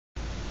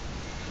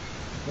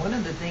One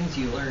of the things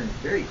you learn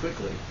very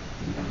quickly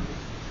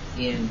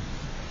in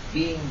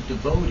being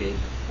devoted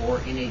or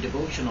in a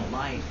devotional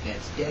life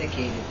that's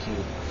dedicated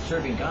to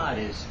serving God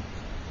is,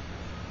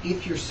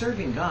 if you're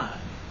serving God,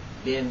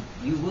 then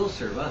you will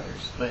serve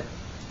others, but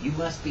you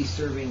must be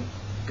serving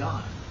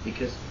God,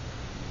 because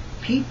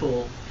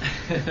people,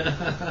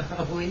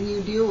 when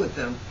you deal with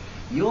them,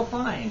 you'll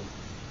find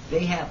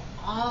they have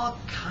all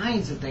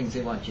kinds of things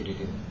they want you to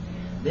do.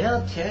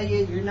 They'll tell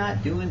you you're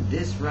not doing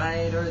this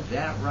right or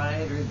that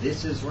right, or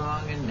this is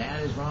wrong and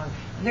that is wrong.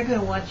 And they're going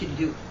to want you to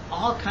do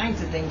all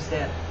kinds of things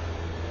that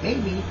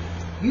maybe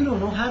you don't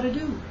know how to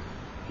do.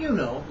 You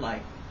know,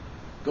 like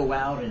go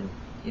out and,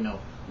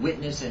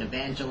 witness and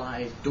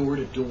evangelize door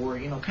to door,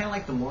 kind of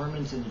like the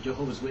Mormons and the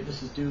Jehovah's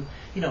Witnesses do.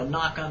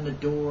 Knock on the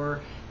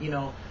door,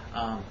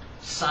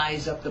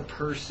 size up the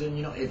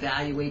person,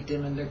 evaluate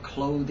them in their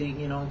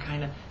clothing, and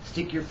kind of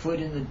stick your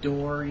foot in the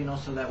door,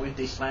 so that way if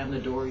they slam the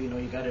door, you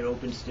got it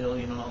open still,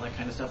 and all that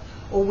kind of stuff.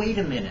 Oh, wait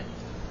a minute.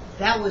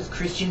 That was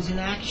Christians in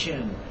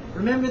Action.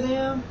 Remember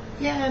them?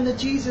 Yeah, in the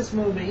Jesus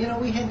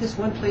movement. We had this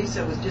one place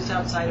that was just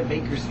outside of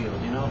Bakersfield,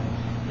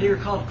 They were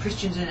called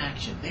Christians in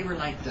Action. They were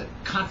like the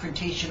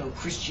confrontational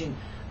Christian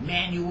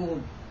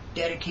manual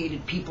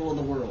dedicated people of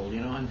the world,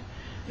 and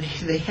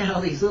they had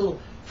all these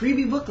little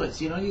freebie booklets,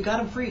 you got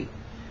them free.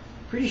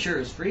 Pretty sure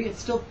it's free. It's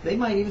still, they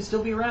might even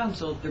still be around,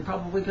 so they're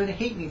probably going to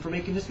hate me for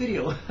making this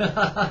video.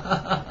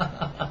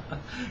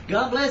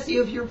 God bless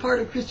you if you're part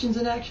of Christians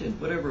in Action,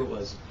 whatever it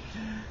was.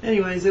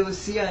 Anyways, it was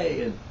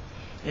CIA, and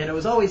it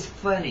was always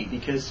funny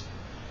because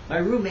my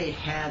roommate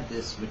had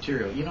this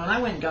material, and I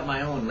went and got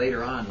my own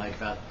later on, like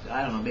about,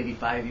 I don't know, maybe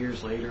 5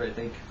 years later, I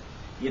think,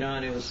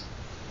 and it was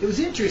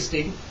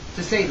interesting,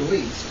 to say the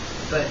least,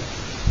 but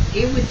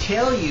it would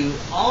tell you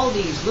all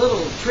these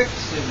little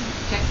tricks and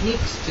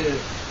techniques to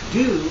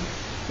do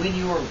when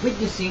you're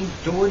witnessing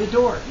door to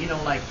door.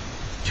 Like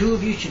two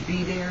of you should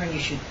be there and you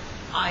should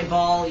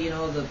eyeball,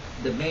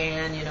 the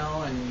man,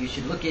 and you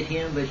should look at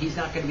him, but he's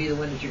not going to be the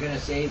one that you're going to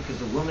save because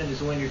the woman is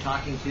the one you're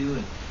talking to.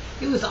 And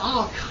it was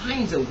all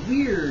kinds of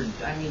weird,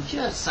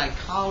 just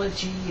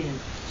psychology and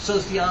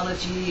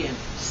sociology and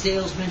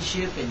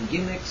salesmanship and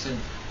gimmicks and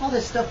all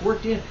this stuff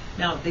worked in.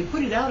 Now, they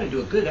put it out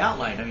into a good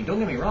outline. Don't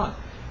get me wrong.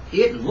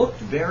 It looked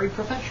very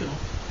professional.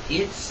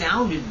 It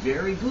sounded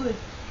very good.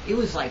 It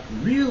was like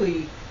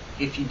really,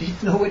 if you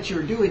didn't know what you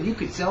were doing, you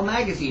could sell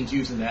magazines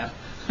using that.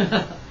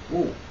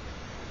 Whoa.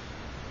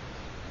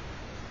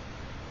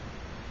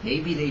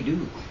 Maybe they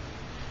do.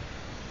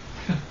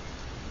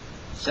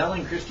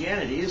 Selling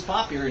Christianity is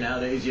popular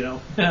nowadays,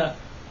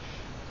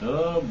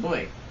 Oh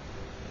boy.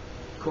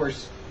 Of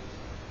course,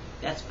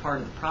 that's part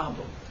of the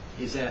problem,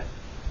 is that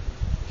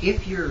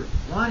if you're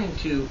wanting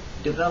to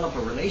develop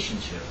a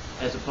relationship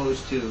as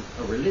opposed to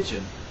a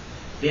religion,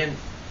 then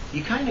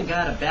you kind of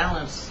got to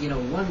balance,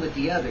 one with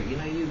the other.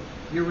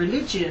 Your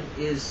religion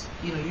is,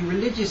 you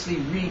religiously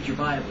read your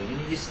Bible.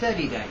 You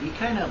study that. You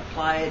kind of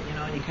apply it,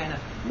 and you kind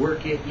of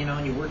work it,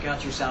 and you work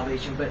out your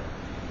salvation. But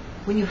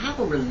when you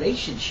have a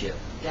relationship,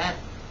 that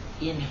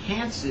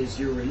enhances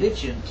your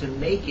religion to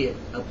make it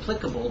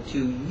applicable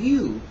to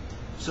you,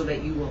 so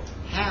that you will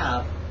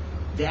have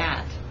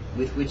that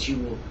with which you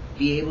will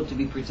be able to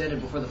be presented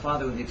before the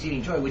Father with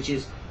exceeding joy, which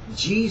is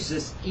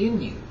Jesus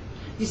in you.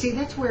 You see,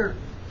 that's where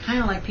kind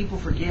of like people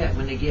forget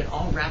when they get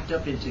all wrapped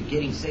up into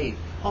getting saved.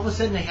 All of a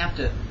sudden they have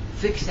to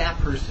fix that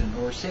person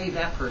or save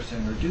that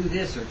person or do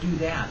this or do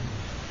that.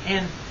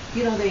 And,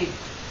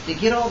 they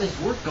get all this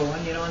work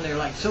going, and they're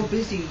like so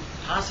busy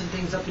tossing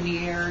things up in the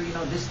air,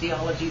 this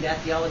theology,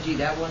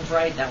 that one's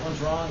right, that one's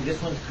wrong,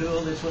 this one's cool,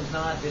 this one's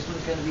not, this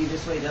one's going to be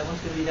this way, that one's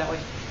going to be that way.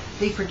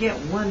 They forget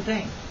one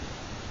thing.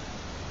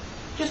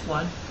 Just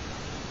one.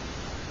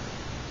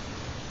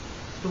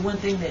 The one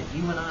thing that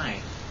you and I,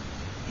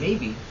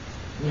 maybe,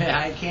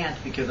 I can't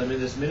because I'm in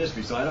this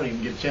ministry, so I don't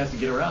even get a chance to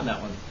get around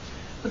that one.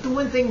 But the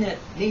one thing that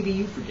maybe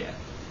you forget.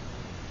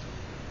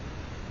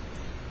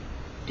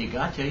 Did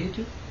God tell you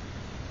to?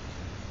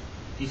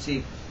 You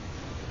see,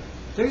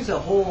 there's a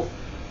whole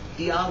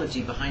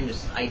theology behind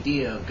this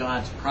idea of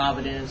God's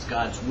providence,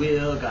 God's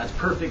will, God's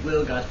perfect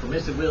will, God's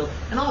permissive will,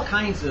 and all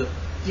kinds of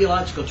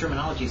theological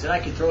terminologies that I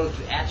could throw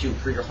at you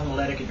for your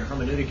homiletic and your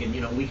hermeneutic,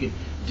 and we could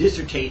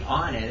dissertate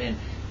on it and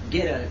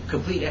get a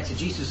complete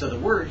exegesis of the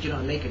words,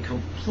 and make a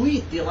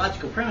complete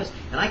theological premise.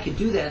 And I could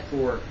do that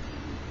for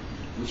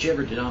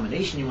whichever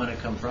denomination you want to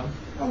come from,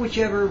 or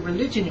whichever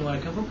religion you want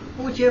to come from,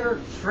 or whichever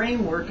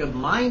framework of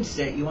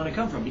mindset you want to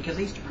come from, because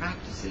I used to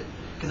practice it.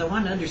 Because I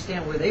wanted to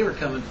understand where they were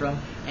coming from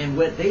and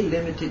what they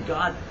limited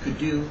God could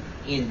do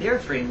in their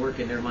framework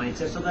and their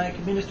mindset, so that I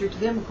could minister to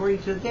them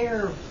according to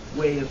their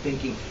way of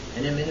thinking,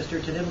 and then minister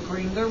to them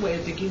according to their way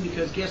of thinking.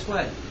 Because guess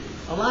what?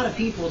 A lot of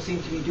people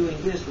seem to be doing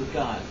this with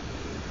God.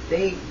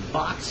 They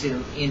box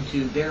him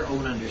into their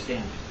own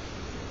understanding.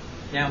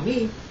 Now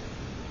me,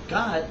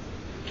 God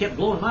kept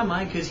blowing my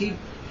mind because he'd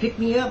pick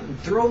me up and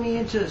throw me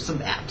into some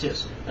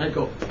Baptists. And I'd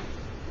go,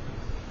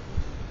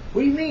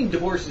 what do you mean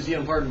divorce is the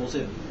unpardonable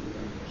sin?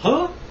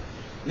 Huh?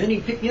 And then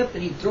he'd pick me up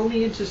and he'd throw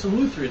me into some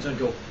Lutherans. I'd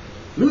go,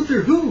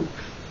 Luther who?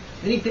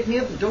 Then he'd pick me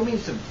up and throw me in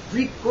some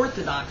Greek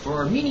Orthodox or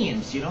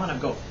Armenians, and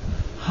I'd go,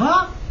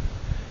 huh?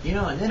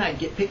 And then I'd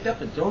get picked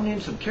up and thrown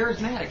in some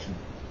charismatics. And,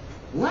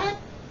 what?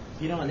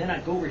 And then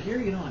I'd go over here,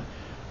 and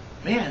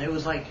man, it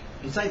was like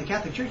inside the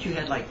Catholic Church you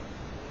had like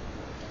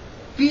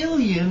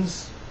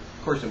billions,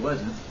 of course it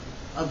wasn't,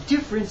 of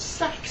different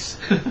sects.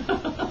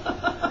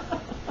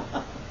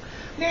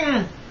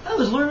 Man, I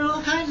was learning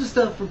all kinds of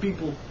stuff from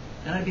people.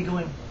 And I'd be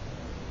going,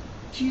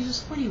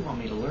 Jesus, what do you want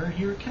me to learn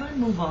here? Can I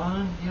move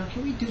on?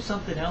 Can we do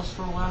something else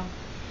for a while?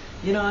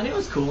 And it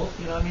was cool.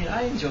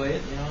 I enjoy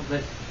it,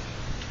 but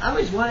I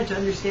always wanted to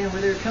understand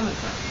where they were coming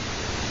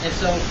from. And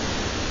so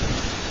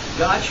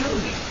God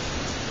showed me.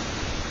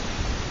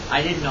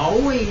 I didn't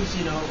always,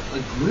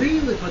 agree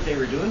with what they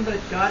were doing, but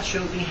God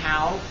showed me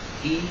how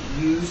He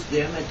used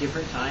them at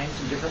different times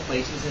and different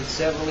places, and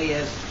severally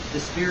as the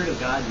Spirit of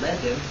God led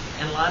them.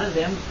 And a lot of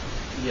them,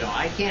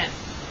 I can't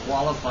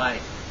qualify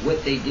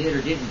what they did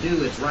or didn't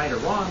do as right or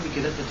wrong,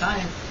 because at the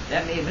time,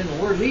 that may have been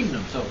the Lord leading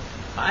them. So,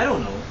 I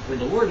don't know. When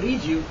the Lord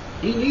leads you,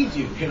 He leads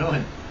you,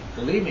 and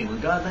believe me, when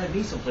God led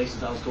me some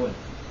places, I was going,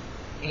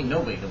 ain't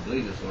nobody gonna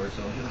believe this, Lord.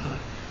 So,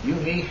 you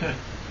and me,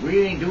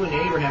 we ain't doing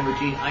the Abraham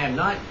routine. I am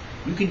not.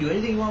 You can do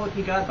anything you want with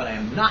me, God, but I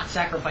am not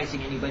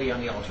sacrificing anybody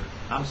on the altar.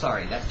 I'm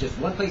sorry. That's just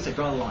one place I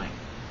draw the line.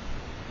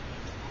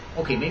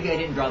 Okay, maybe I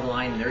didn't draw the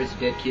line and there is a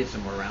dead kid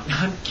somewhere around.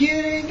 I'm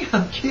kidding.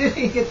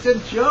 It's a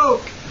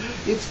joke.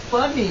 It's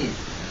funny.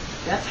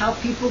 That's how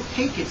people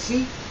take it.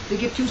 See, they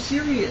get too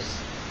serious.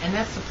 And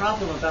that's the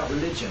problem about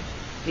religion.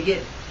 They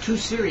get too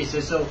serious.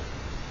 As though,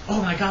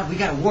 oh my God, we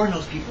got to warn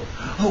those people.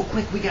 Oh,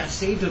 quick, we got to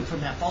save them from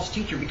that false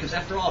teacher, because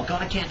after all,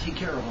 God can't take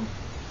care of them.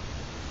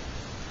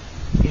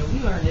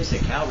 We learned this at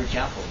Calvary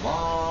Chapel a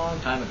long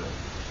time ago.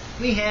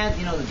 We had,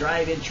 the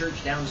drive-in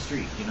church down the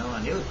street,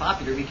 and it was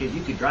popular because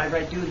you could drive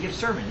right through and give a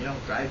sermon,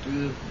 drive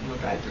through,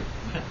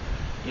 drive-through.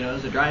 It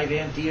was a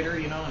drive-in theater,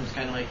 and it's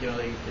kind of like,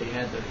 they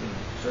had the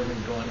sermon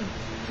going, and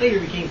later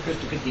became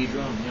Crystal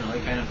Cathedral, and, they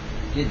kind of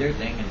did their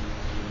thing, and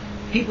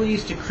people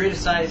used to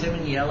criticize him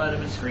and yell at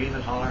him and scream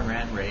and holler and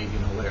rant and rave,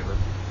 whatever.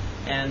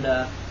 And,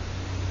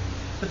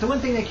 but the one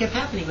thing that kept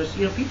happening was,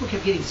 people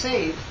kept getting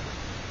saved.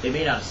 They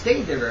may not have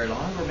stayed there very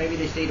long, or maybe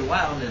they stayed a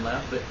while and then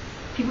left, but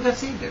people got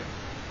saved there.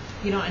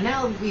 And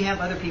now we have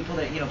other people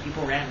that,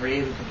 people rant and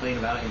rave and complain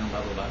about,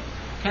 blah, blah, blah.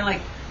 Kind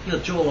of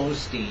like, Joel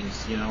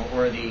Osteen's,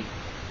 or the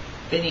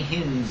Benny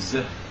Hinn's,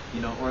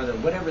 or the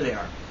whatever they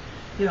are.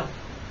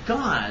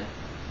 God,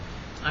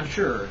 I'm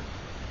sure,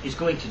 is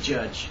going to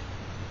judge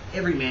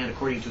every man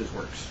according to his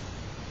works.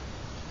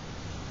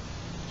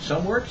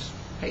 Some works,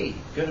 hey,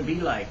 going to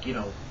be like,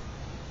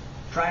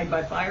 tried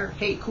by fire.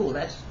 Hey, cool,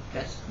 that's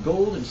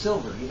gold and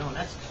silver, and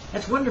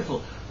that's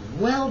wonderful.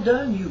 Well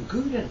done, you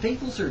good and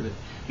faithful servant.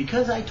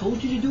 Because I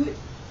told you to do it,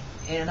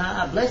 and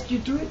I blessed you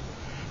through it,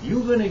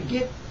 you're going to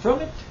get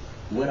from it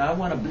what I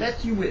want to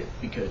bless you with,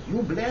 because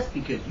you're blessed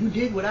because you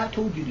did what I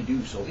told you to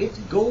do. So it's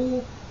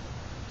gold,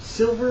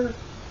 silver,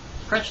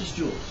 precious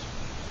jewels.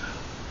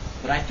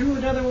 But I threw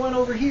another one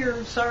over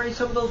here. Sorry,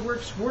 some of those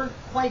works weren't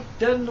quite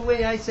done the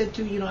way I said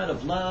to, out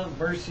of love,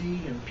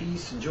 mercy, and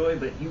peace and joy,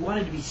 but you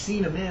wanted to be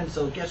seen of men,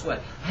 so guess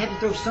what? I had to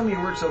throw some of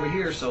your works over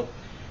here, so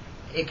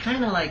it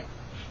kind of like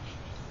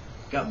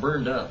got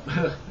burned up.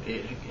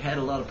 It had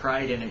a lot of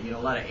pride in it, a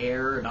lot of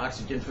air and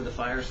oxygen for the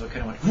fire, so it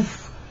kind of went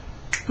poof,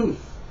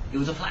 poof. It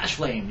was a flash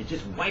flame. It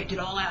just wiped it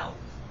all out.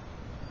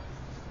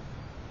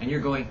 And you're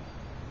going,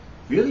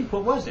 really?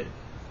 What was it?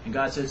 And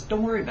God says,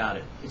 don't worry about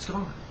it. It's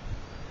gone.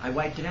 I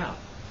wiped it out.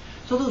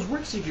 So those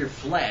works of your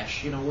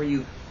flesh, where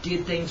you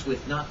did things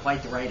with not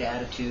quite the right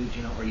attitude,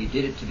 or you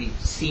did it to be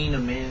seen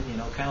of men,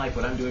 kind of like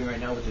what I'm doing right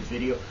now with this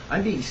video.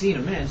 I'm being seen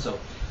of men, so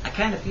I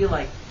kind of feel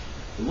like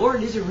the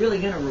Lord isn't really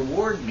going to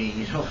reward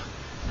me,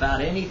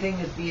 about anything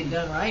that's being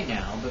done right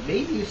now. But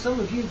maybe if some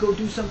of you go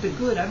do something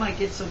good, I might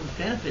get some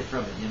benefit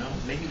from it,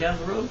 maybe down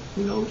the road.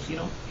 Who knows,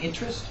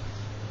 interest.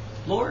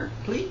 Lord,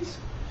 please.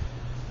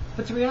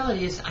 But the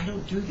reality is, I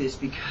don't do this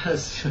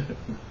because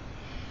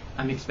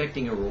I'm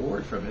expecting a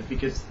reward from it,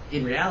 because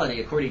in reality,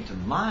 according to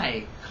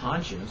my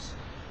conscience,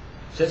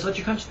 says let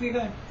your conscience be your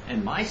guide,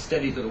 and my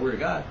studies of the Word of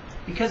God,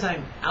 because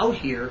I'm out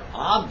here,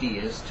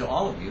 obvious to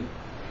all of you,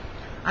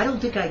 I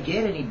don't think I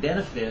get any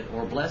benefit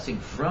or blessing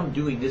from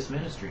doing this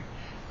ministry.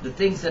 The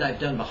things that I've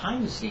done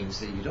behind the scenes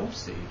that you don't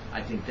see,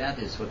 I think that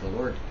is what the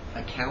Lord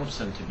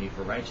accounts unto me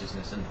for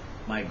righteousness, and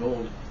my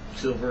gold,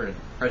 silver, and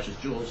precious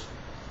jewels,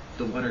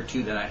 the one or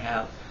two that I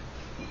have,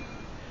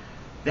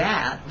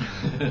 that,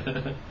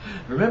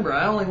 remember,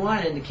 I only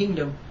want in the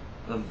kingdom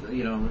of,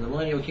 the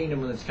millennial kingdom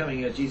when it's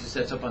coming, Jesus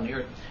sets up on the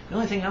earth. The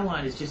only thing I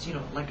want is just,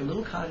 like a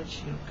little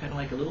cottage, kind of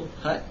like a little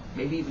hut,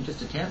 maybe even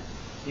just a tent,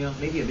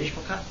 maybe a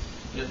mishpachah,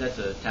 that's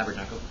a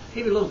tabernacle,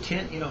 maybe a little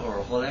tent, or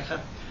a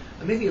holecha,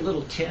 maybe a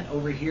little tent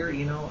over here,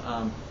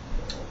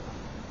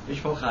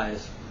 mishpachah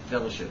is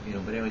fellowship,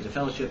 but anyways, a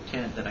fellowship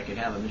tent that I could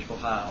have a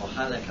mishpachah or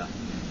holecha.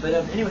 But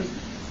anyways,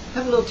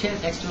 have a little tent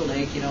next to a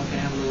lake, can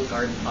have a little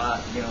garden pot,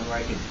 where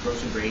I could grow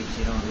some grapes,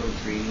 a little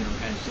tree,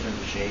 kind of sit under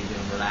the shade,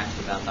 relax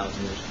for about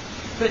 1,000 years.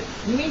 But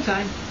in the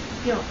meantime,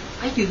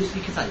 I do this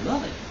because I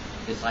love it.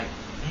 It's like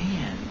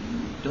man,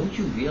 don't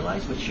you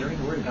realize what sharing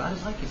the Word of God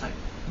is like? It's like,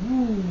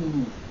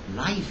 ooh,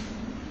 life.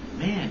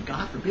 Man,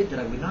 God forbid that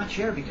I would not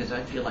share, because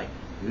I'd feel like,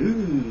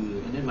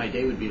 ooh. And then my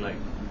day would be like,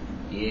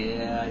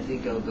 yeah, I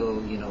think I'll go,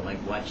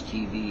 like watch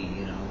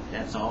TV,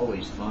 That's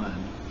always fun.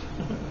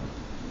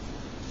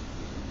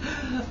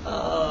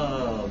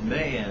 Oh,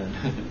 man.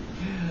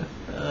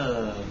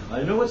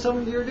 I know what some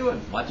of you are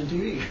doing, watching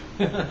TV.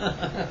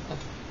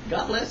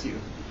 God bless you.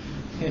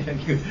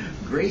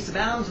 Grace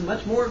abounds, and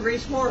much more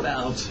grace more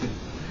abounds.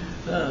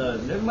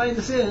 Never mind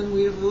the sin,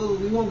 we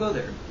won't go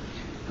there.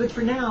 But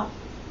for now,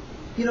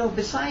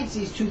 besides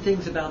these two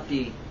things about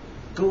the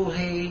gold,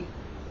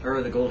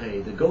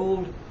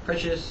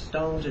 precious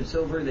stones and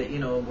silver that,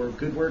 were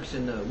good works,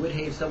 and the wood,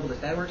 hay, and stubble that's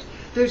bad works,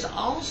 there's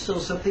also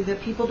something that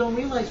people don't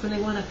realize when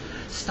they want to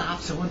stop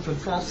someone from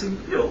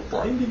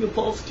finding a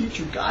false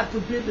teacher. God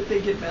forbid that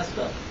they get messed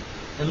up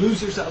and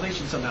lose their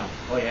salvation somehow.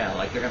 Oh yeah,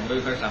 like they're going to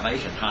lose their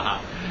salvation. Haha.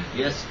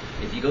 Yes,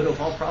 if you go to a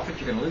false prophet,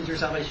 you're going to lose your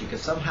salvation,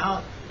 because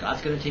somehow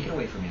God's going to take it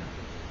away from you.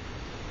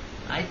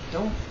 I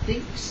don't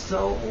think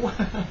so.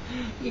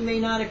 You may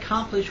not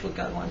accomplish what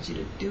God wants you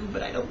to do,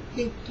 but I don't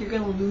think you're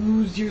going to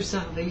lose your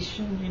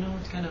salvation.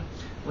 It's kind of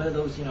one of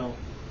those,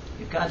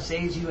 if God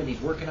saves you and He's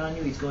working on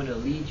you, He's going to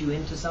lead you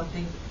into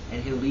something,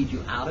 and He'll lead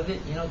you out of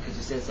it, because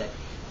it says that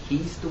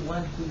He's the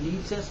one who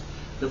leads us.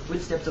 The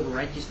footsteps of a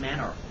righteous man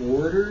are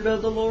ordered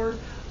of the Lord.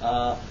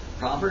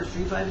 Proverbs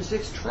 3, 5, and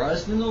 6,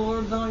 trust in the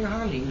Lord with all your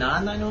heart, lean not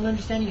on thine own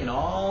understanding, in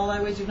all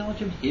thy ways acknowledge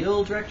Him,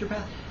 He'll direct your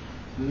path.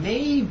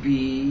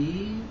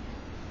 Maybe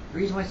the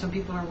reason why some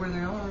people are where they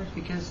are is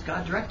because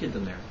God directed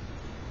them there.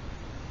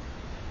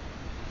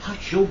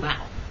 Hush your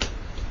mouth.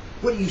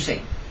 What are you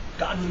saying?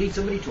 God will lead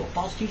somebody to a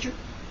false teacher?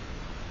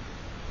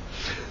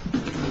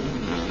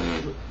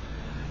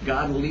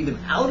 God will lead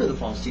them out of the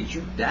false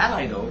teacher. That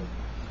I know.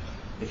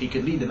 If He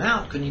could lead them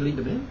out, couldn't He lead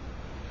them in?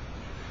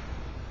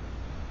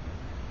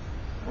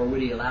 Or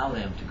would He allow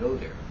them to go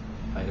there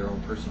by their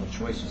own personal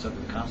choice and suffer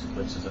the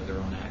consequences of their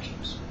own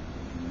actions?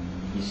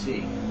 You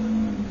see,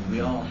 we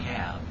all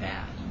have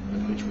that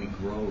with which we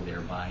grow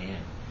thereby in,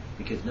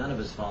 because none of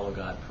us follow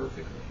God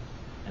perfectly.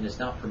 And it's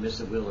not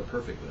permissive will or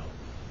perfect will.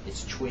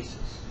 It's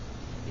choices.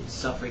 It's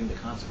suffering the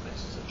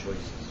consequences of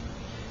choices.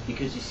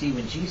 Because you see,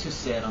 when Jesus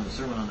said on the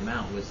Sermon on the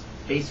Mount was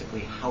basically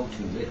how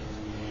to live.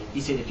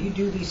 He said, if you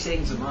do these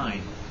things of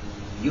mine,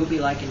 you'll be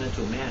likened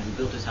unto a man who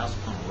built his house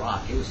upon a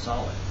rock. It was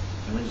solid.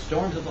 And when the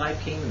storms of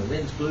life came and the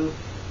winds blew,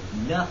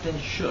 nothing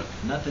shook,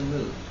 nothing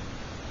moved.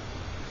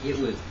 It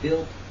was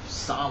built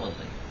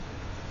solidly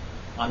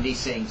on these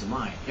sayings of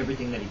mine,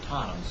 everything that He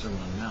taught on the Sermon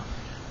on the Mount.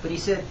 But He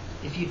said,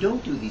 if you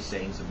don't do these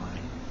sayings of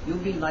mine, you'll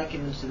be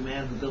likened unto the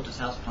man who built his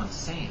house upon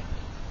sand.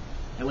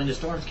 And when the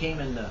storms came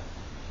and the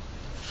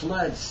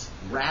floods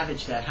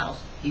ravaged that house,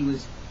 he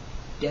was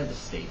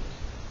devastated,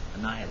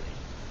 annihilated.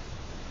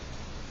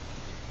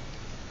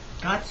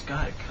 God's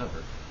got it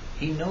covered.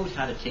 He knows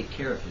how to take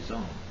care of His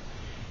own.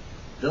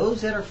 Those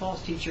that are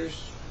false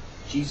teachers,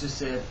 Jesus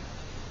said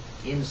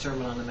in the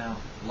Sermon on the Mount,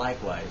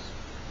 likewise,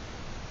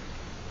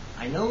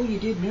 I know you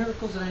did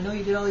miracles and I know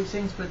you did all these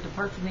things, but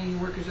depart from me, you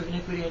workers of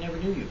iniquity, I never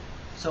knew you.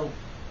 So,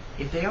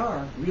 if they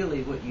are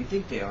really what you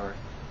think they are,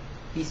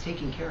 He's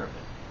taking care of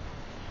it.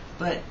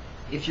 But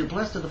if you're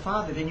blessed of the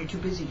Father, then you're too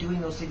busy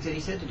doing those things that He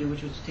said to do,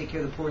 which was to take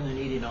care of the poor and the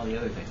needy and all the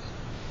other things.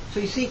 So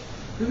you see,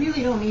 we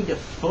really don't need to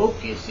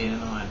focus in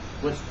on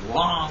what's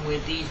wrong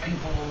with these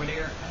people over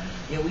there.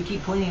 We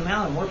keep pointing them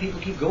out and more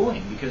people keep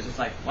going, because it's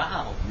like,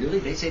 wow, really?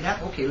 They say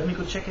that? Okay, let me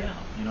go check it out.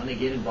 And they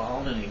get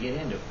involved and they get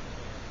into it.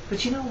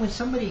 But when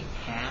somebody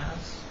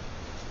has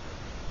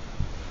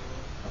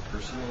a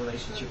personal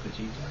relationship with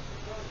Jesus,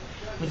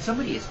 when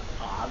somebody is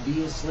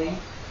obviously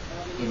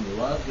in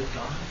love with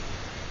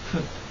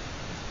God,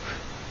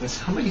 when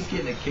somebody's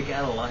getting a kick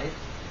out of life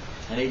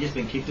and they've just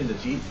been kicked into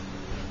Jesus,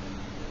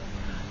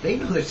 they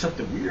know there's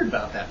something weird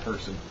about that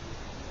person.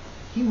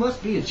 He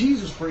must be a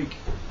Jesus freak.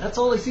 That's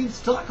all he seems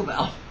to talk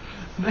about.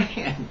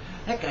 Man,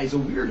 that guy's a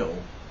weirdo.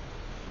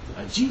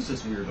 A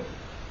Jesus weirdo.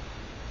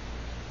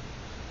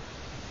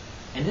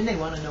 And then they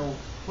want to know,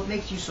 what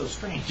makes you so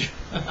strange?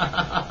 You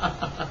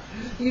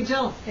can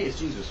tell them, hey, it's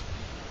Jesus.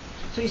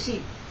 So you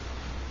see,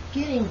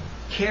 getting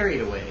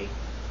carried away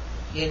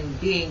in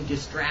being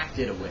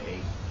distracted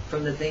away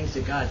from the things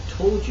that God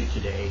told you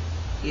today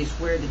is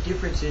where the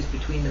difference is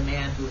between the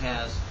man who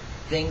has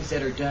things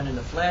that are done in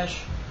the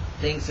flesh,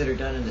 things that are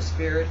done in the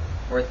Spirit,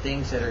 or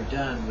things that are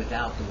done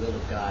without the will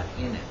of God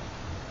in it.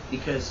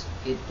 Because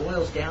it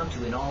boils down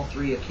to, in all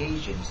three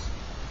occasions,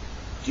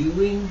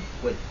 doing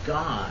what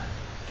God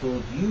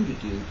told you to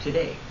do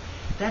today.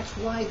 That's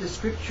why the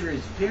Scripture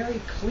is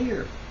very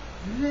clear.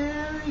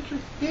 Very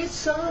clear. It's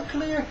so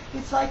clear.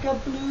 It's like a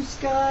blue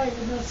sky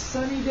in a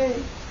sunny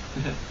day.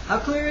 How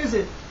clear is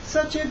it?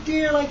 Such a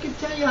deal, I can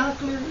tell you how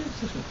clear it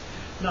is.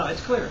 No,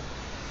 it's clear.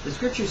 The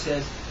Scripture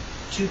says,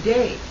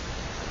 today,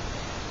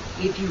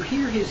 if you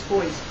hear His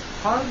voice,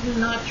 harden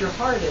not your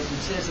heart, as it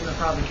says in the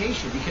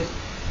provocation, because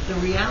the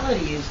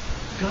reality is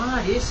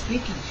God is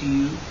speaking to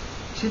you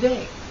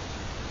today.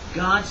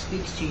 God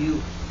speaks to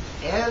you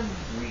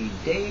every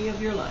day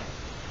of your life.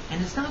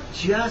 And it's not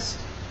just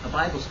a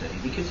Bible study,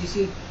 because you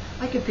see,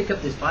 I could pick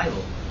up this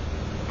Bible,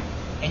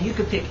 and you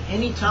could pick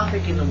any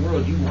topic in the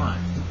world you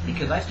want,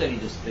 because I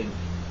studied this thing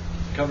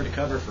cover to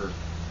cover for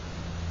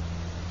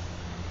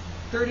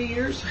 30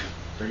 years,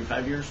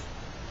 35 years,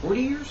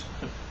 40 years,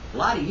 a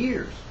lot of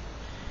years.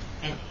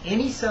 And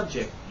any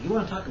subject you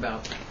want to talk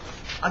about,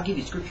 I'll give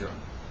you scripture on it.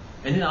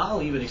 And then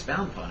I'll even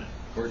expound upon it.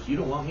 Of course, you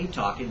don't want me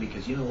talking,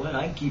 because you know what?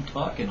 I can keep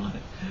talking on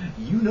it.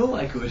 You know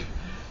I could.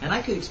 And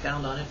I could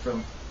expound on it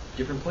from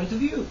different points of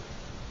view.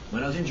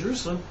 When I was in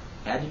Jerusalem,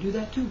 I had to do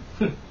that too.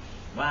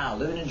 Wow,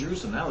 living in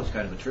Jerusalem, that was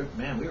kind of a trip.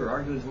 Man, we were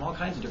arguing from all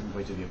kinds of different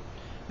points of view.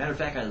 Matter of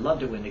fact, I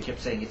loved it when they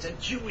kept saying, it's a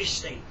Jewish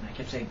state. And I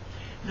kept saying,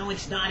 no,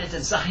 it's not. It's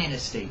a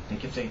Zionist state. And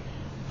they kept saying,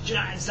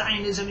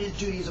 Zionism is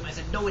Judaism. I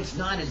said, no, it's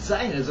not. It's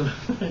Zionism.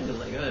 It was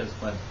like, oh, it was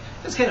fun.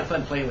 It was kind of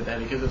fun playing with that,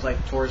 because it was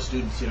like Torah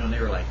students, and they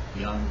were like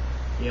young,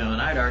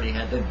 and I'd already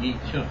had them eat,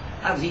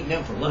 I was eating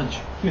them for lunch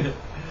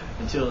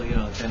until,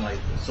 kind of like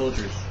the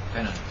soldiers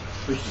kind of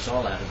pushed us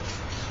all out of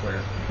the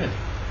square.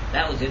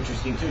 That was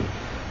interesting too.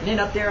 And then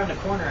up there on the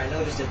corner, I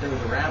noticed that there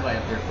was a rabbi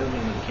up there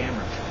filming with a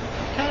camera.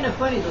 Kind of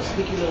funny, those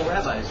sneaky little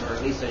rabbis, or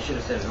at least I should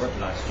have said an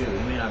Orthodox Jew.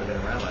 He may not have been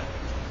a rabbi.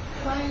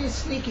 Kind of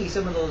sneaky,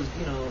 some of those,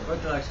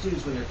 Orthodox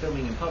Jews, when they're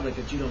filming in public,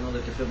 that you don't know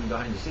that they're filming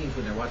behind the scenes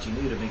when they're watching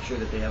you, to make sure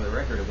that they have a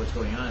record of what's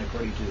going on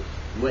according to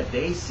what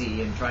they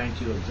see, and trying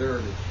to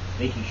observe and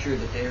making sure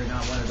that they're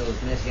not one of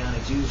those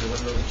Messianic Jews, or one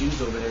of those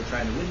Jews over there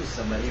trying to witness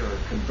somebody or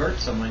convert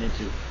someone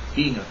into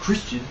being a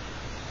Christian.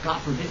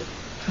 God forbid.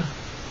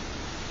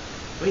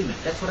 Wait a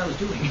minute, that's what I was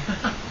doing.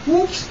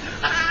 Whoops!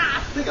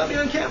 Ah! They got me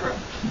on camera.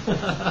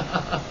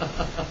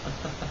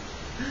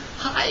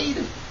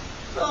 Hide!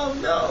 Oh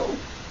no!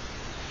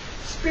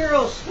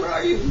 Spiros, where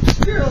are you?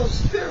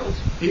 Spiros.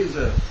 He's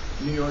a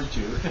New York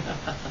Jew.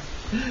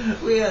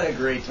 We had a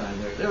great time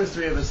there. There was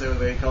three of us there.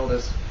 They called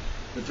us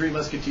the Three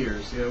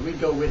Musketeers. We'd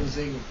go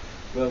witnessing.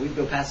 Well, we'd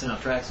go passing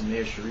out tracts in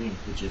Mea Shearim,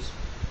 which is,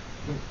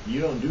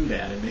 you don't do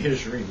that in Mea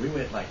Shearim. We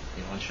went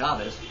on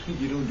Shabbos.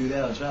 You don't do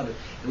that on Shabbos.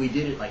 And we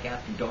did it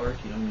after dark,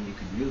 when you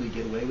could really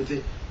get away with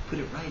it. Put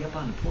it right up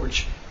on the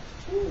porch.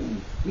 Ooh,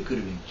 we could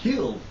have been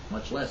killed,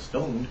 much less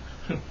stoned.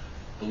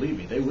 Believe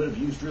me, they would have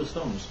used real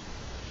stones.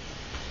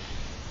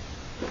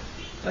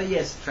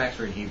 Yes, tracts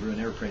were in Hebrew, and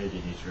they were printed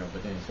in Israel,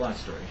 but then it's a long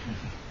story.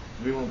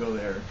 We won't go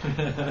there.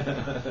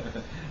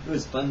 It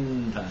was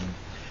fun time.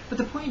 But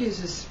the point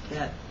is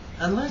that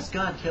unless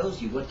God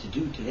tells you what to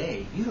do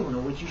today, you don't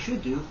know what you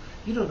should do.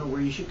 You don't know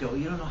where you should go.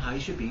 You don't know how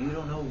you should be. You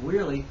don't know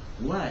really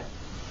what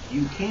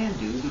you can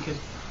do, because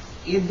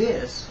in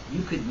this,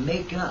 you could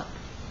make up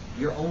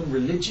your own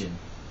religion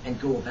and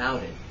go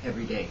about it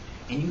every day.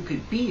 And you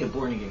could be a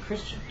born-again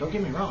Christian. Don't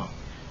get me wrong.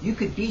 You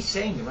could be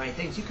saying the right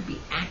things. You could be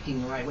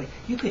acting the right way.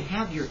 You could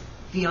have your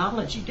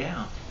theology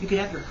down. You could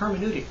have your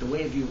hermeneutic, the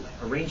way of you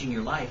arranging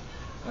your life,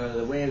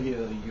 the way of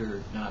your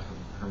not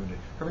hermeneutic.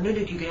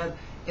 Hermeneutic, you could have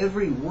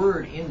every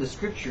word in the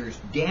scriptures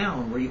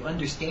down where you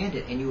understand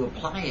it and you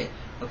apply it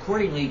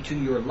accordingly to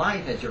your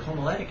life, as your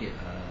homiletic is.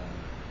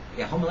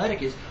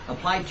 Homiletic is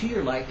applied to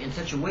your life in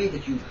such a way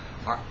that you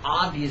are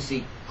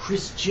obviously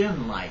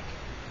Christian-like.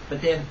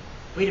 But then,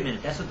 wait a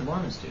minute, that's what the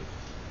Mormons do.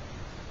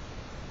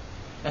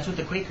 That's what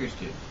the Quakers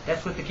do.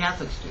 That's what the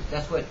Catholics do.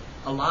 That's what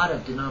a lot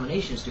of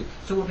denominations do.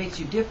 So what makes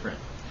you different?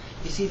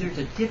 You see, there's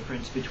a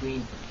difference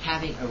between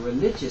having a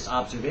religious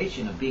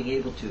observation of being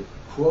able to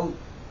quote,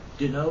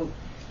 denote,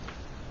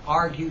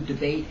 argue,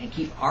 debate, and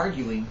keep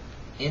arguing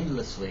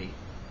endlessly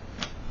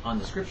on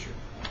the scripture.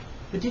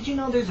 But did you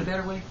know there's a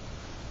better way?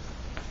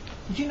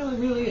 Did you know there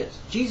really is?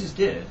 Jesus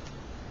did it.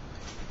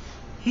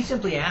 He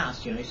simply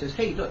asked, he says,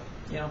 hey, look,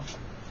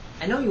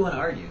 I know you want to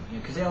argue,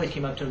 because they always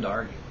came up to him to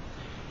argue.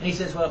 And he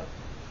says, well,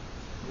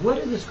 what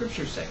did the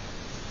scriptures say?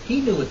 He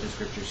knew what the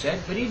scripture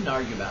said, but he didn't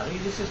argue about it. He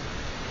just says,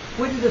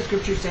 what did the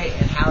scripture say,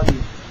 and how do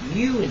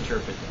you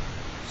interpret them?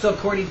 So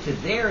according to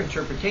their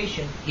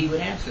interpretation, he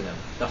would answer them,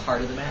 the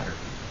heart of the matter.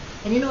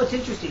 And it's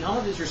interesting, all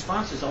of his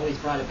responses always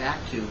brought it back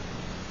to,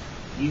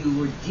 you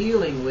were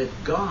dealing with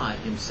God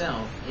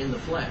himself in the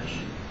flesh,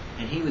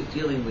 and he was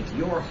dealing with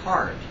your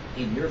heart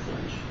in your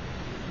flesh.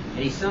 And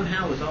he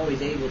somehow was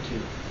always able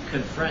to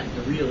confront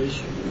the real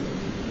issue.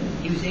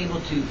 He was able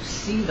to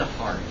see the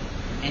heart,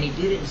 and he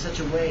did it in such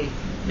a way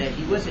that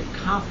he wasn't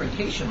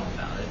confrontational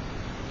about it.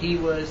 He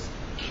was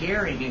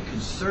caring and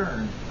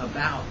concerned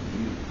about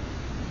you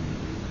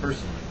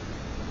personally,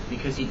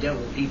 because he dealt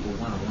with people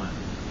one-on-one.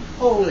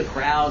 Oh, the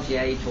crowds,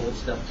 yeah, he told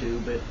stuff too,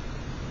 but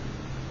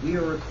we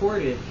are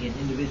recorded in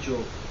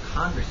individual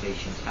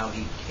conversations how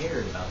he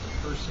cared about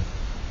the person,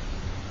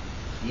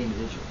 the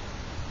individual.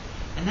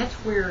 And that's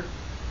where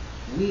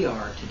we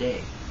are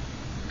today.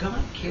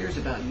 God cares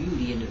about you,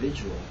 the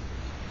individual,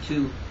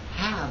 to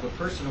have a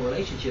personal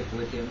relationship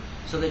with him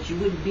so that you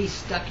wouldn't be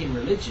stuck in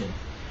religion,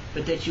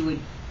 but that you would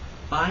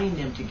bind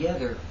them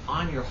together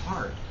on your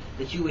heart,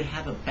 that you would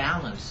have a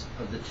balance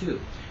of the two.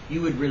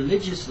 You would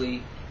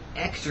religiously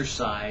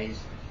exercise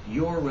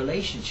your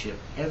relationship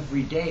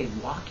every day,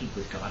 walking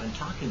with God and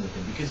talking with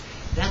him, because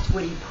that's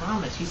what he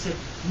promised. He said,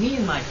 me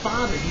and my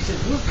Father, he said,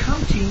 we'll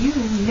come to you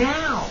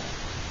now.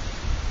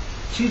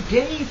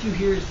 Today, if you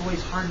hear his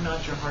voice, harden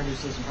not your heart, it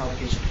says in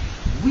provocation.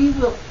 We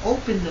will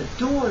open the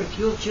door if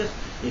you'll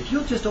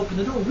just open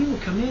the door. We will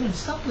come in and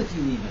sup with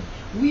you even.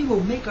 We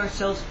will make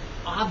ourselves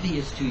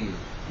obvious to you.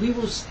 We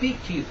will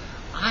speak to you.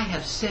 I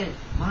have said,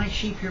 my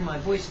sheep hear my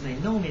voice and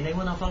they know me and they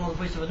will not follow the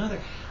voice of another.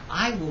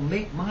 I will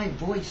make my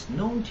voice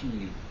known to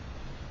you.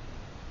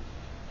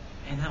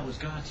 And that was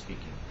God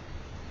speaking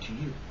to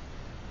you.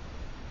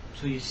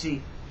 So you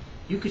see,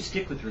 you could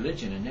stick with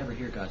religion and never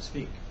hear God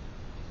speak.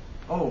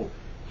 Oh,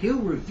 he'll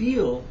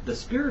reveal the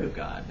Spirit of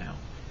God now.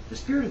 The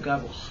Spirit of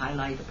God will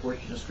highlight a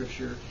portion of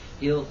Scripture.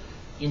 He'll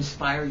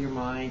inspire your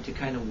mind to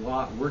kind of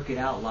work it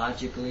out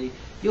logically.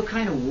 You'll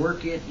kind of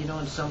work it,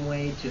 in some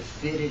way to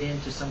fit it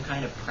into some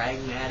kind of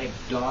pragmatic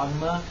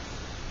dogma,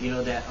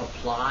 that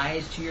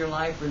applies to your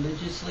life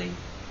religiously.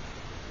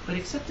 But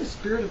except the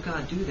Spirit of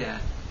God do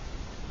that,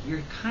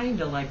 you're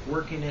kind of like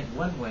working it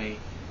one way,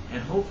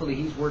 and hopefully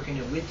He's working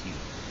it with you.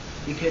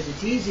 Because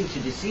it's easy to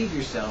deceive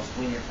yourself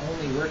when you're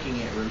only working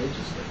it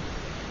religiously.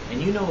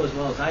 And you know as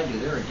well as I do,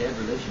 there are dead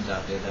religions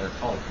out there that are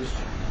called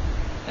Christian,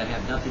 that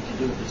have nothing to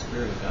do with the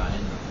Spirit of God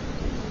in them.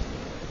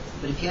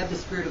 But if you have the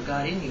Spirit of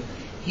God in you,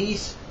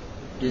 He's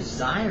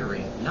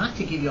desiring not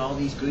to give you all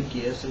these good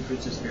gifts and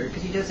fruits of the Spirit,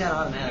 because He does that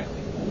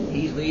automatically.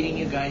 He's leading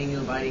you, guiding you,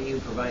 inviting you,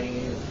 providing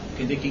you,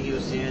 convicting you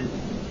of sin,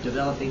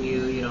 developing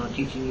you, and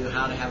teaching you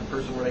how to have a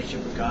personal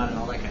relationship with God and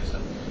all that kind of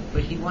stuff.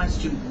 But He wants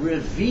to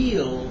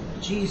reveal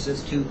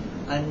Jesus, to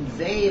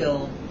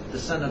unveil the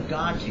Son of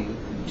God to you,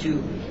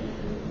 to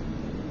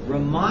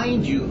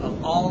remind you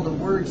of all the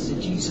words that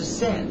Jesus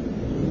said,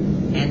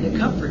 and to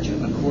comfort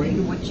you according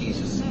to what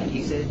Jesus said.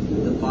 He said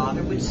the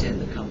Father would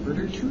send the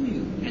Comforter to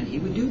you, and He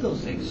would do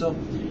those things. So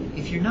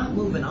if you're not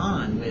moving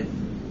on with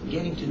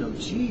getting to know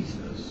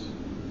Jesus,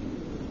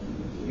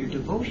 your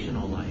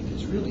devotional life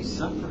is really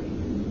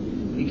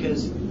suffering.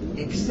 Because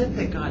except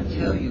that God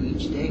tell you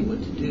each day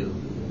what to do,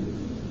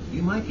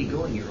 you might be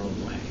going your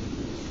own way.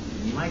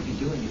 You might be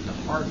doing it the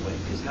hard way,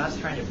 because God's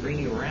trying to bring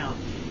you around.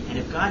 And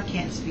if God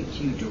can't speak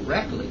to you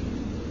directly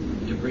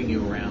to bring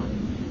you around,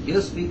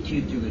 He'll speak to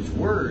you through His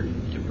Word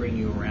to bring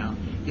you around.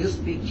 He'll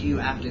speak to you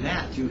after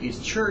that through His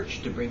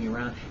church to bring you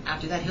around.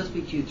 After that, He'll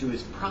speak to you through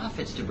His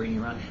prophets to bring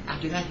you around.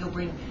 After that, He'll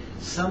bring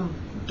some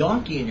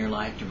donkey in your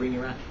life to bring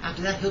you around.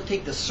 After that, He'll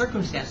take the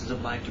circumstances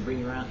of life to bring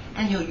you around.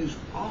 And He'll use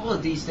all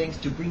of these things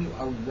to bring you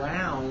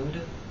around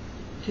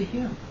to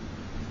Him.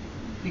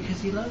 Because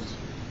He loves you.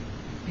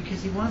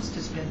 Because He wants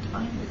to spend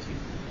time with you.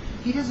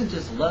 He doesn't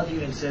just love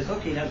you and says,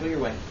 okay, now go your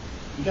way.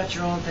 You got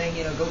your own thing,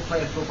 go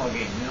play a football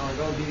game, or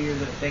go do your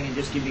thing and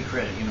just give me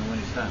credit, when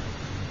it's done.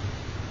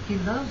 He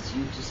loves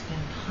you to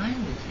spend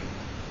time with you,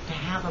 to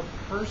have a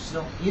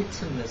personal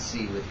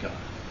intimacy with God.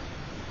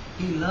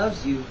 He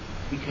loves you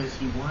because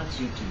He wants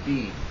you to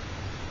be,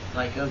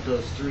 like of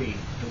those three,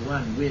 the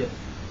one with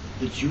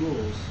the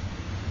jewels,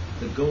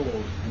 the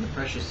gold, and the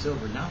precious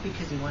silver, not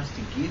because He wants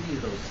to give you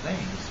those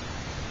things,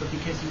 but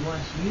because He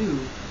wants you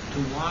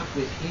to walk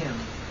with Him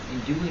in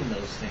doing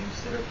those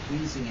things that are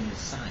pleasing in His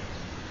sight.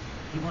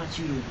 He wants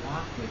you to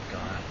walk with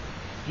God.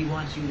 He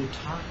wants you to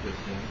talk with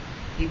Him.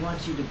 He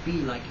wants you to be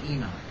like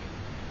Enoch,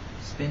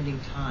 spending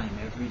time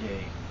every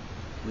day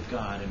with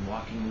God and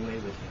walking away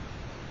with Him,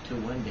 till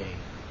one day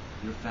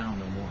you're found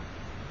no more,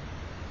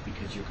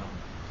 because you're gone.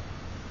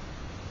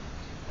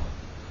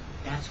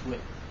 That's what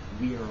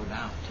we are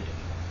about today.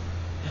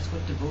 That's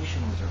what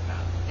devotionals are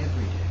about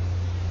every day.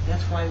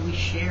 That's why we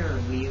share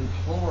and we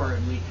implore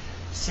and we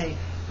say,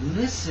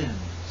 listen,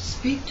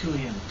 speak to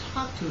Him,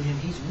 talk to Him.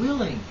 He's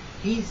willing.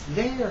 He's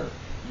there.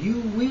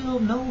 You will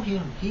know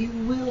Him. He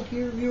will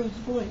hear your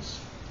voice.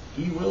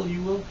 You will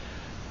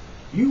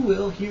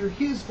hear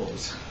His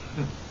voice.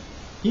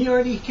 He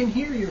already can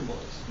hear your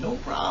voice. No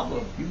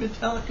problem. You've been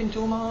talking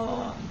to Him all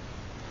along.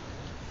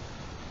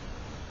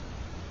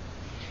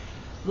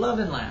 Love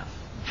and laugh.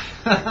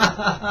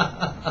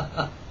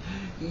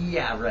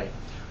 Yeah, right.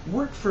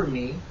 Work for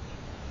me.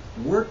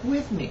 Work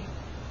with me.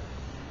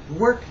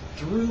 Work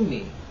through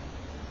me.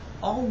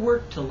 All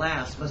work to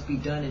last must be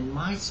done in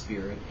my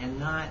spirit and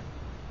not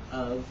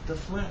of the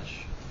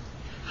flesh.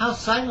 How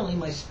silently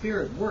my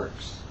spirit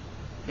works,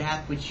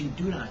 that which you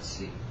do not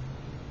see.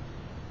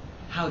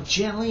 How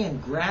gently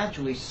and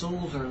gradually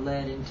souls are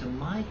led into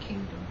my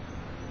kingdom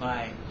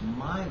by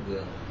my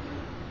will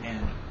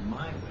and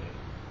my way.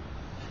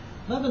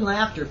 Love and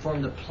laughter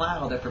form the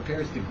plow that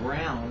prepares the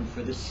ground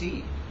for the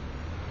seed.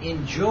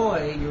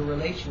 Enjoy your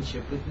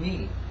relationship with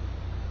me.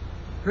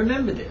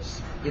 Remember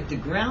this, if the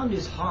ground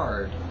is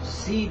hard,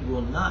 seed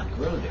will not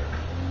grow there.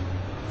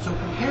 So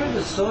prepare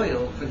the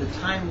soil for the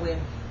time when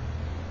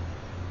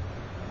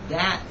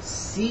that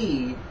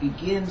seed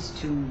begins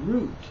to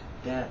root,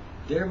 that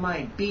there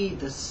might be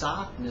the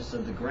softness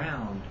of the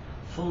ground,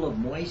 full of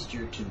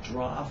moisture to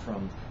draw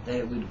from, that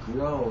it would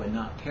grow and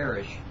not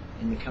perish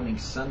in the coming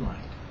sunlight,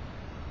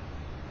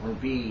 or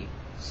be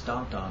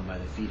stomped on by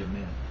the feet of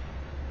men.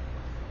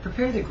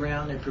 Prepare the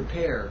ground and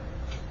prepare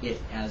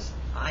it as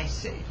I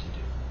say to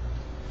do.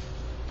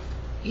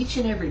 Each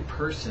and every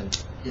person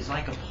is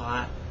like a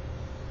pot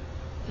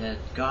that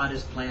God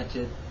has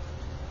planted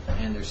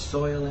and there's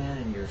soil in,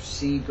 and your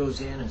seed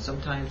goes in, and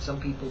sometimes some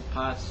people's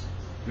pots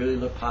really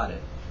look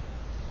potted.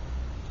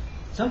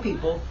 Some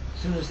people,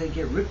 as soon as they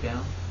get root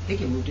down, they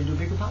get moved into a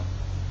bigger pot.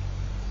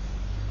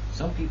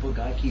 Some people,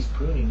 God keeps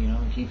pruning,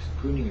 and keeps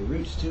pruning your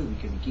roots too,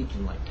 because He keeps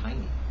them like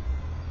tiny.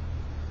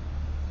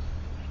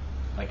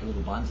 Like a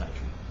little bonsai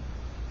tree.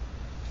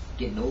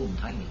 Getting old and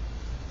tiny.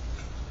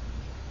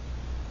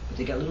 But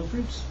they got little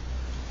fruits.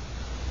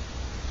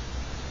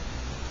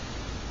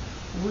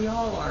 We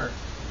all are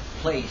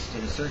placed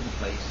in a certain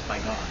place by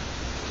God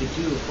to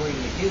do according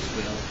to His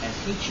will as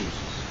He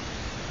chooses.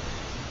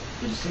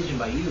 The decision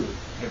by you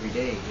every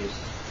day is,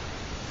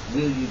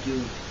 will you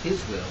do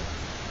His will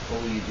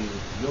or will you do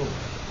your will?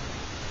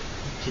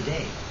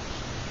 Today,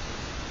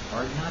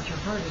 harden not your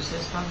heart, it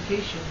says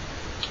provocation.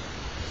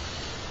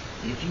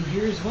 If you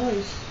hear His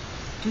voice,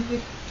 do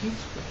it His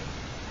way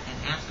and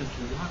ask Him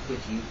to walk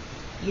with you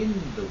in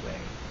the way.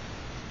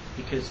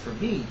 Because for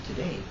me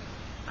today,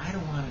 I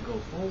don't want to go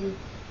forward,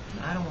 and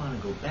I don't want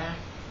to go back,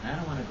 and I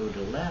don't want to go to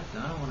the left,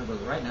 and I don't want to go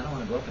to the right, and I don't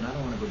want to go up, and I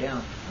don't want to go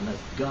down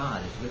unless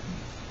God is with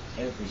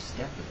me every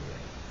step of the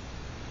way.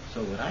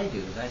 So what I do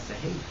is I say,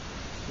 hey,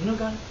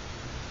 God,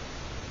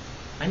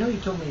 I know You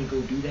told me to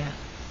go do that,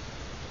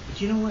 but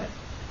you know what?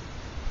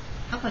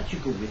 How about you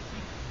go with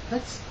me?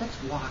 Let's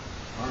walk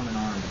arm in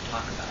arm and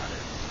talk about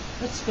it.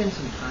 Let's spend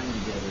some time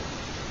together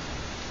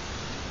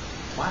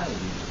while we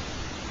do it.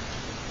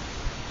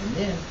 And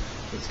then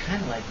it's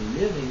kind of like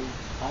living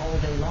all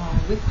day long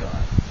with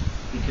God,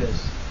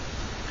 because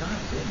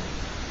God's in me.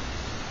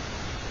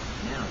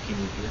 Now, can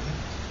you hear me?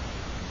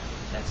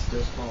 That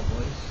still small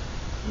voice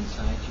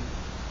inside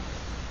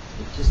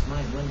you? It just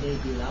might one day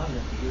be loud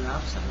enough to hear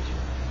outside you.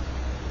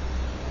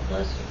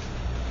 Bless you.